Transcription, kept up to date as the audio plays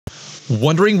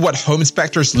Wondering what home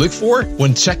inspectors look for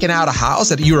when checking out a house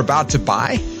that you're about to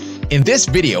buy? In this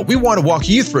video, we want to walk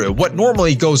you through what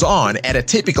normally goes on at a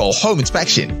typical home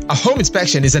inspection. A home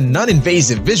inspection is a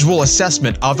non-invasive visual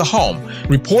assessment of the home,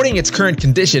 reporting its current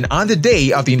condition on the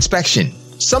day of the inspection.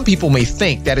 Some people may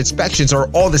think that inspections are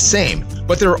all the same,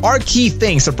 but there are key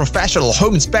things a professional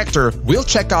home inspector will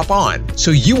check up on,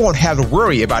 so you won't have to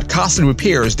worry about costly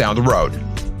repairs down the road.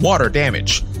 Water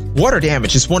damage. Water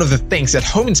damage is one of the things that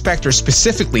home inspectors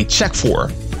specifically check for.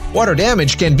 Water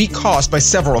damage can be caused by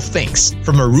several things,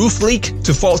 from a roof leak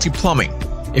to faulty plumbing.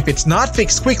 If it's not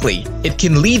fixed quickly, it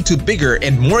can lead to bigger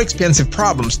and more expensive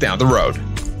problems down the road.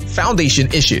 Foundation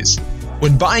issues.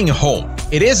 When buying a home,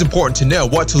 it is important to know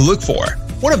what to look for.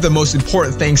 One of the most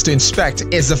important things to inspect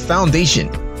is the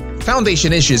foundation.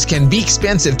 Foundation issues can be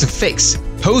expensive to fix,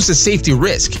 pose a safety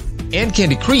risk, and can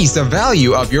decrease the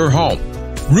value of your home.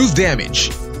 Roof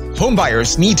damage. Home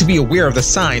buyers need to be aware of the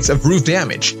signs of roof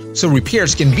damage, so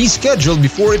repairs can be scheduled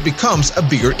before it becomes a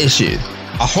bigger issue.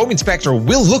 A home inspector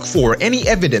will look for any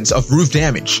evidence of roof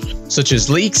damage, such as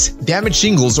leaks, damaged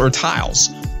shingles or tiles,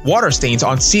 water stains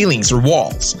on ceilings or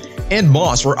walls, and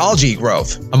moss or algae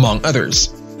growth, among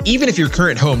others. Even if your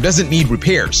current home doesn't need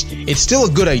repairs, it's still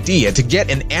a good idea to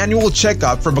get an annual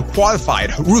checkup from a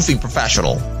qualified roofing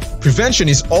professional. Prevention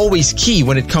is always key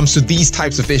when it comes to these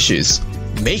types of issues.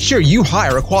 Make sure you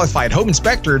hire a qualified home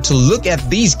inspector to look at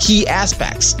these key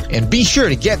aspects, and be sure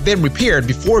to get them repaired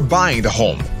before buying the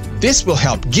home. This will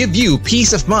help give you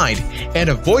peace of mind and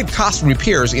avoid costly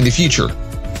repairs in the future.